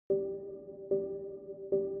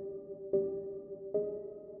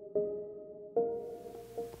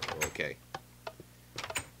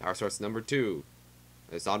Power source number 2.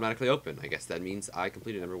 It's automatically open. I guess that means I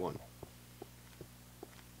completed number 1.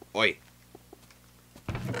 Oi!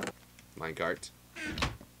 Minecart.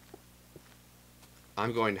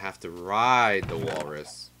 I'm going to have to ride the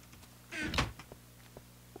walrus.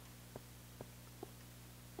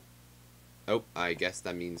 Oh, I guess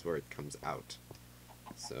that means where it comes out.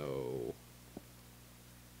 So...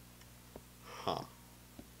 Huh.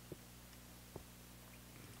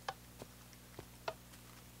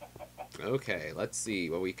 Okay, let's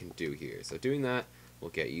see what we can do here. So doing that will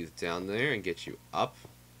get you down there and get you up.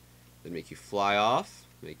 Then make you fly off,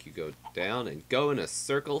 make you go down, and go in a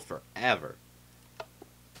circle forever.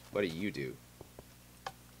 What do you do?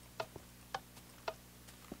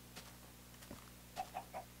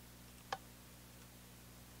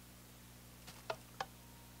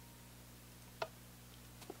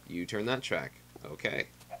 You turn that track. Okay.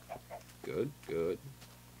 Good, good.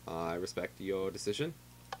 I respect your decision.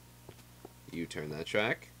 You turn that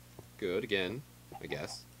track. Good, again, I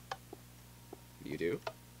guess. You do.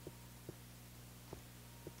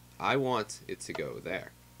 I want it to go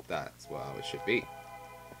there. That's how it should be.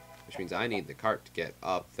 Which means I need the cart to get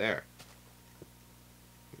up there.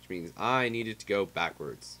 Which means I need it to go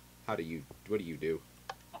backwards. What do you do?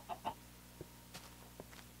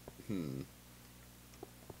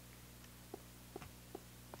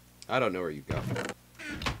 I don't know where you go.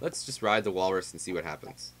 Let's just ride the walrus and see what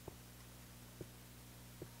happens.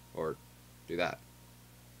 Or do that.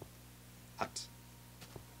 Hut.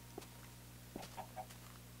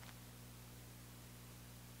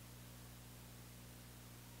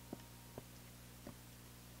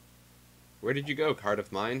 Where did you go, cart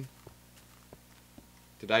of mine?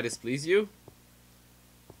 Did I displease you?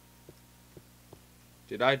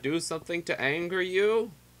 Did I do something to anger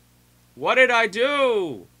you? What did I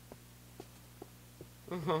do?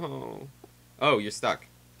 Oh. Oh, you're stuck.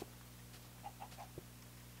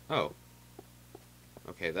 Oh.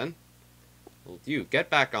 Okay, then. Well, you, get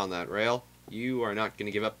back on that rail. You are not going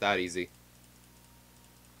to give up that easy.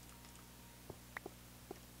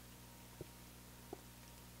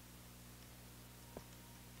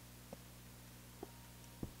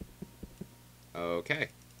 Okay.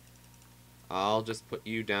 I'll just put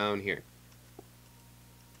you down here.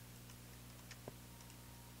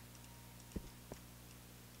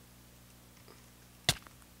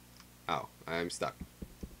 Oh, I'm stuck.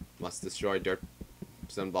 Must destroy dirt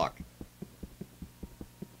stone block.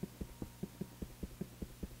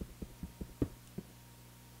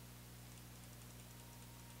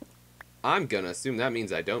 I'm gonna assume that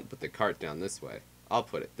means I don't put the cart down this way. I'll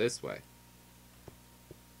put it this way.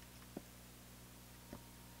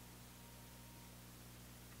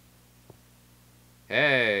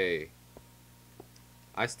 Hey!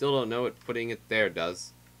 I still don't know what putting it there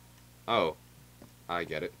does. Oh. I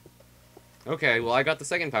get it. Okay, well I got the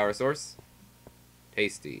second power source.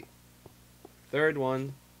 Tasty. Third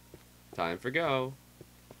one. Time for go.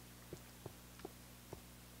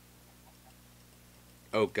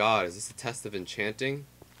 Oh god, is this a test of enchanting?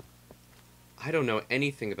 I don't know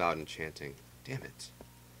anything about enchanting. Damn it.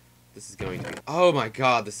 This is going to be... Oh my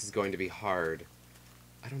god, this is going to be hard.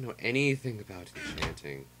 I don't know anything about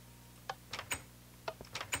enchanting.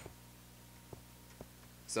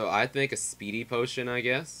 So I'd make a speedy potion, I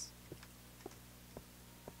guess.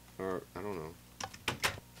 Or, I don't know.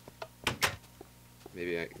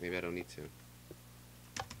 Maybe I don't need to.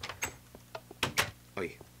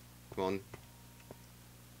 Oi. Come on.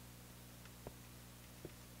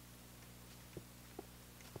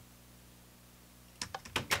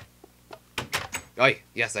 Oi!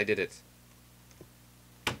 Yes, I did it.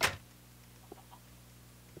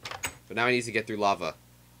 But now I need to get through lava.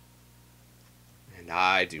 And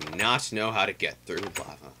I do not know how to get through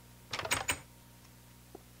lava.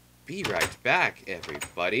 Be right back,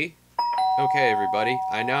 everybody. Okay, everybody.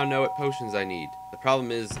 I now know what potions I need. The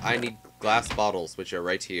problem is, I need glass bottles, which are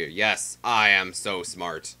right here. Yes, I am so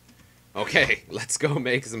smart. Okay, let's go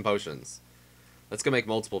make some potions. Let's go make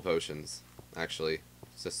multiple potions, actually.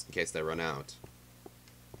 Just in case they run out.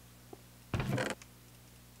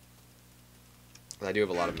 I do have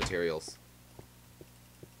a lot of materials.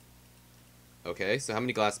 Okay, so how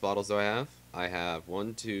many glass bottles do I have? I have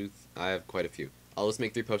I have quite a few. I'll just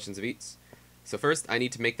make 3 potions of each. So first, I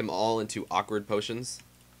need to make them all into awkward potions.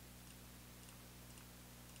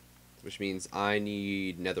 Which means I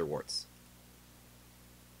need nether warts.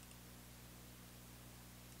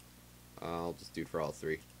 I'll just do it for all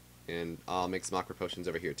 3. And I'll make some awkward potions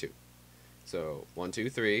over here too. So, 1, 2,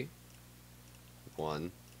 3.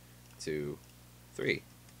 1, 2, 3.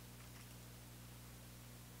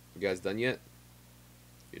 You guys done yet?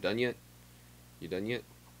 You done yet? You done yet?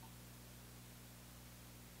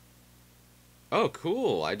 Oh,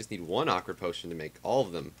 cool. I just need one awkward potion to make all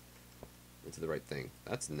of them into the right thing.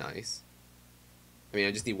 That's nice. I mean,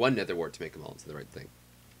 I just need one nether wart to make them all into the right thing.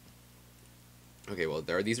 Okay, well,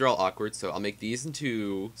 these are all awkward, so I'll make these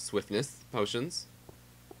into swiftness potions.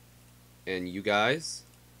 And you guys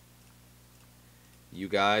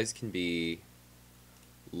can be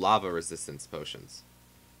lava resistance potions.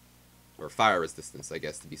 Or fire resistance, I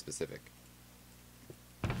guess, to be specific.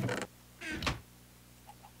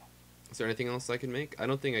 Is there anything else I can make? I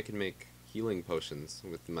don't think I can make healing potions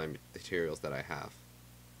with my materials that I have.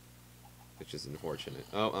 Which is unfortunate.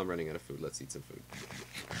 Oh, I'm running out of food. Let's eat some food.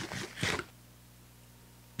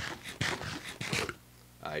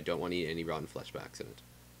 I don't want to eat any rotten flesh by accident.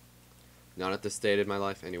 Not at this stage of my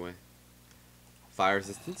life, anyway. Fire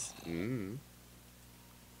resistance?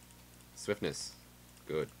 Swiftness.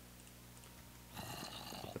 Good.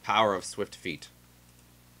 The power of swift feet.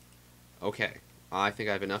 Okay. I think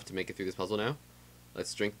I have enough to make it through this puzzle now.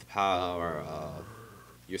 Let's drink the power of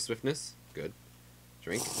your swiftness. Good.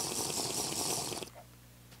 Drink.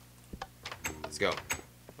 Let's go.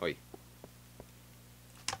 Oi.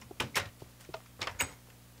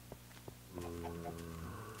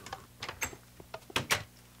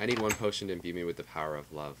 I need one potion to imbue me with the power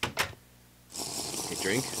of love. Okay,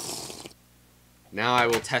 drink. Now I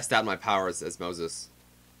will test out my powers as Moses.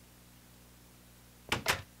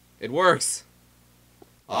 It works!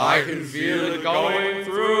 I can feel it going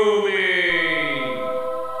through me!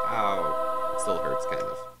 Ow. It still hurts, kind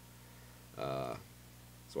of.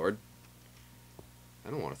 Sword? I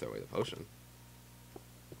don't want to throw away the potion.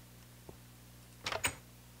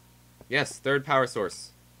 Yes, third power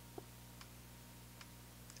source.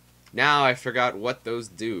 Now I forgot what those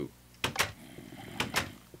do.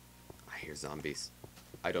 I hear zombies.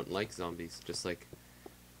 I don't like zombies, just like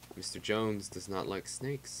Mr. Jones does not like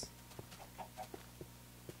snakes.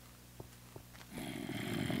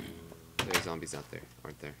 There are zombies out there,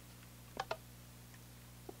 aren't there?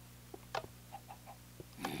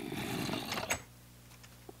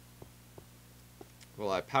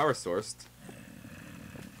 Well, I power sourced.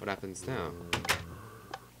 What happens now?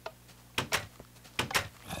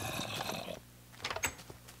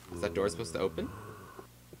 Is that door supposed to open?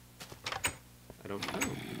 I don't know.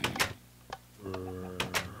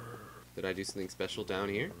 Did I do something special down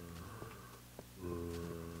here?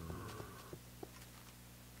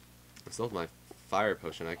 I still have my fire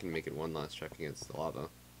potion. I can make it one last check against the lava.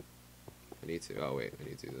 I need to. Oh, wait. I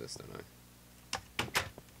need to do this, don't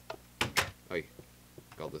I? Oh,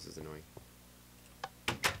 God, this is annoying.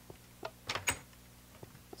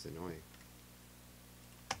 It's annoying.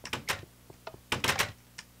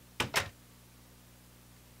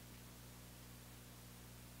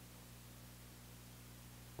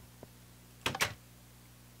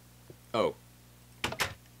 Oh.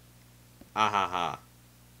 Ah ha ha.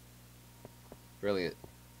 Brilliant.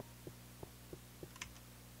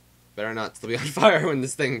 Better not still be on fire when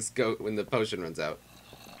when the potion runs out.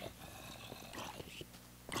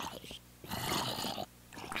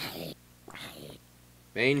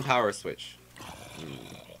 Main power switch.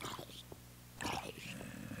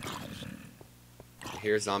 I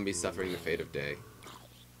hear zombies suffering the fate of day.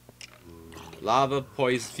 Lava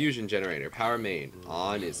poise fusion generator. Power main.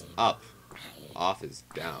 On is up. Off is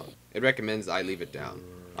down. It recommends I leave it down.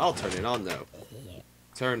 I'll turn it on though.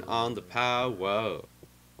 Turn on the power.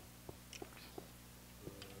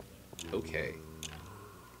 Okay.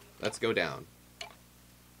 Let's go down.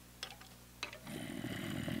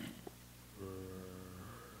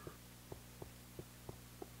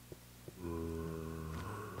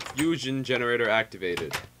 Fusion generator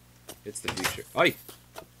activated. It's the future. Oi!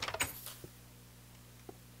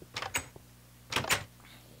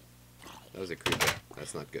 That was a creeper.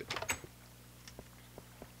 That's not good.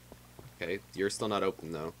 Okay, you're still not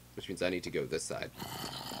open though, which means I need to go this side.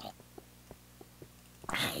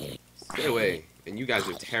 Stay away. And you guys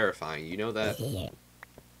are terrifying, you know that?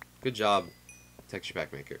 Good job, texture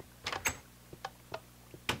pack maker.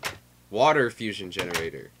 Water fusion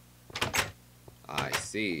generator. I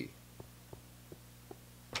see.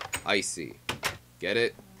 Icy. Get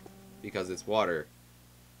it? Because it's water.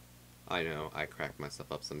 I know, I crack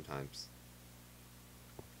myself up sometimes.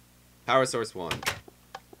 Power source 1.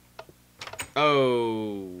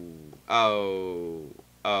 Oh. Oh.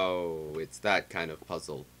 Oh. It's that kind of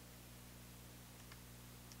puzzle.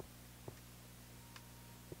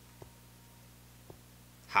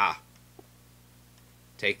 Ha.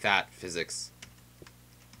 Take that, physics.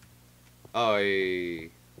 Oy.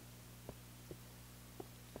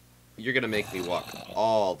 You're gonna make me walk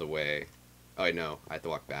all the way. Oh, no. I have to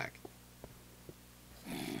walk back.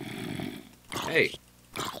 Hey.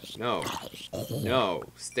 No. No.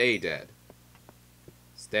 Stay dead.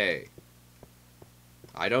 Stay.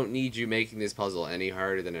 I don't need you making this puzzle any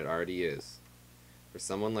harder than it already is. For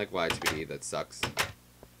someone like Y2B that sucks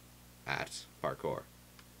at parkour.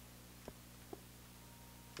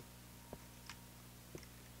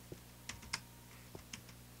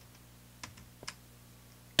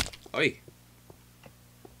 Oi!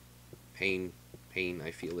 Pain, pain,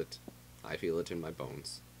 I feel it. I feel it in my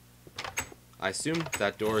bones. I assume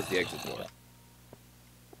that door is the exit door.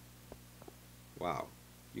 Wow.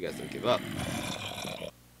 You guys don't give up.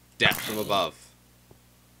 Death from above.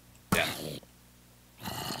 Death.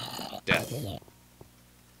 Death.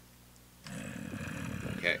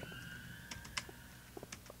 Okay.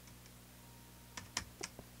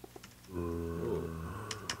 Ooh.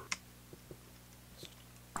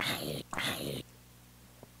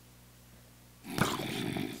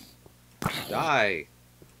 Die!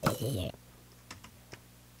 Like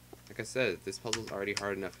I said, this puzzle's already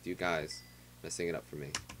hard enough with you guys messing it up for me.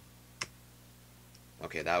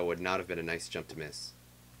 Okay, that would not have been a nice jump to miss.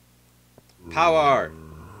 Power!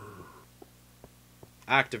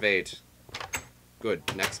 Activate! Good.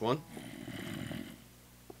 Next one.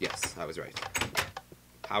 Yes, I was right.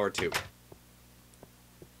 Power 2.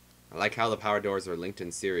 I like how the power doors are linked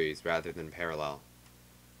in series rather than parallel.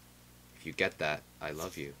 If you get that, I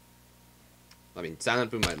love you. I mean,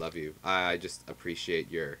 Silent Boom, I love you. I just appreciate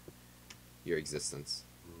your existence.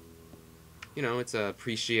 You know, it's a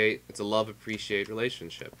love-appreciate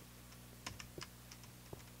relationship.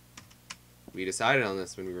 We decided on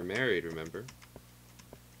this when we were married, remember?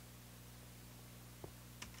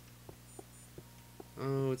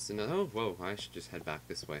 Oh, it's another... Oh, whoa, I should just head back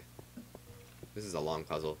this way. This is a long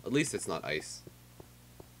puzzle. At least it's not ice.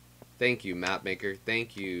 Thank you, map maker.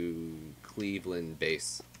 Thank you, Cleveland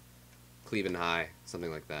base. Cleveland High.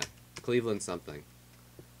 Something like that. Cleveland something.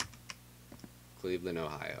 Cleveland,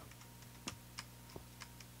 Ohio.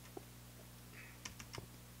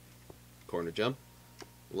 Corner jump.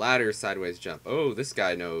 Ladder sideways jump. Oh, this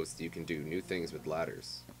guy knows you can do new things with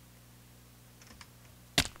ladders.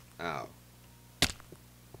 Ow.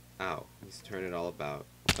 Ow. Let's turn it all about.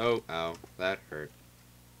 Oh, ow. That hurt.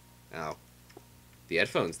 Ow. The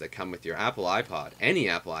headphones that come with your Apple iPod, any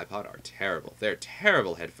Apple iPod, are terrible. They're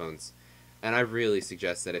terrible headphones. And I really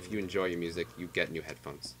suggest that if you enjoy your music, you get new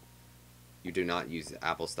headphones. You do not use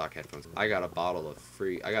Apple stock headphones. I got a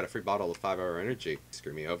free bottle of 5-hour energy.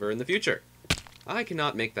 Screw me over in the future. I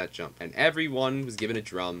cannot make that jump. And everyone was given a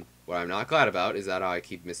drum. What I'm not glad about is that I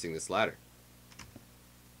keep missing this ladder.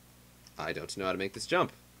 I don't know how to make this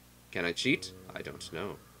jump. Can I cheat? I don't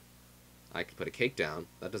know. I could put a cake down.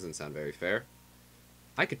 That doesn't sound very fair.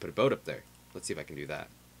 I could put a boat up there. Let's see if I can do that.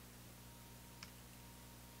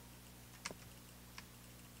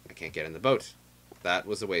 I can't get in the boat. That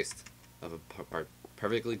was a waste of a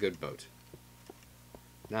perfectly good boat.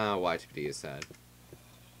 Now Y2D is sad.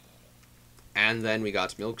 And then we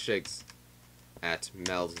got milkshakes at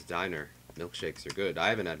Mel's Diner. Milkshakes are good. I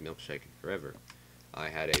haven't had milkshake in forever. I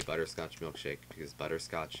had a butterscotch milkshake because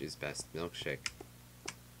butterscotch is best milkshake.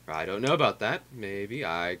 I don't know about that. Maybe.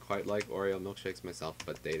 I quite like Oreo milkshakes myself,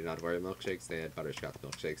 but they did not have Oreo milkshakes. They had butterscotch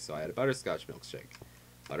milkshakes, so I had a butterscotch milkshake.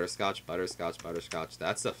 Butterscotch, butterscotch, butterscotch.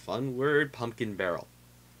 That's a fun word. Pumpkin barrel.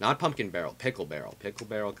 Not pumpkin barrel. Pickle barrel. Pickle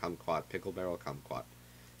barrel, kumquat. Pickle barrel, kumquat.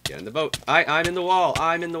 Get in the boat. I'm in the wall.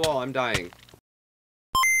 I'm in the wall. I'm dying.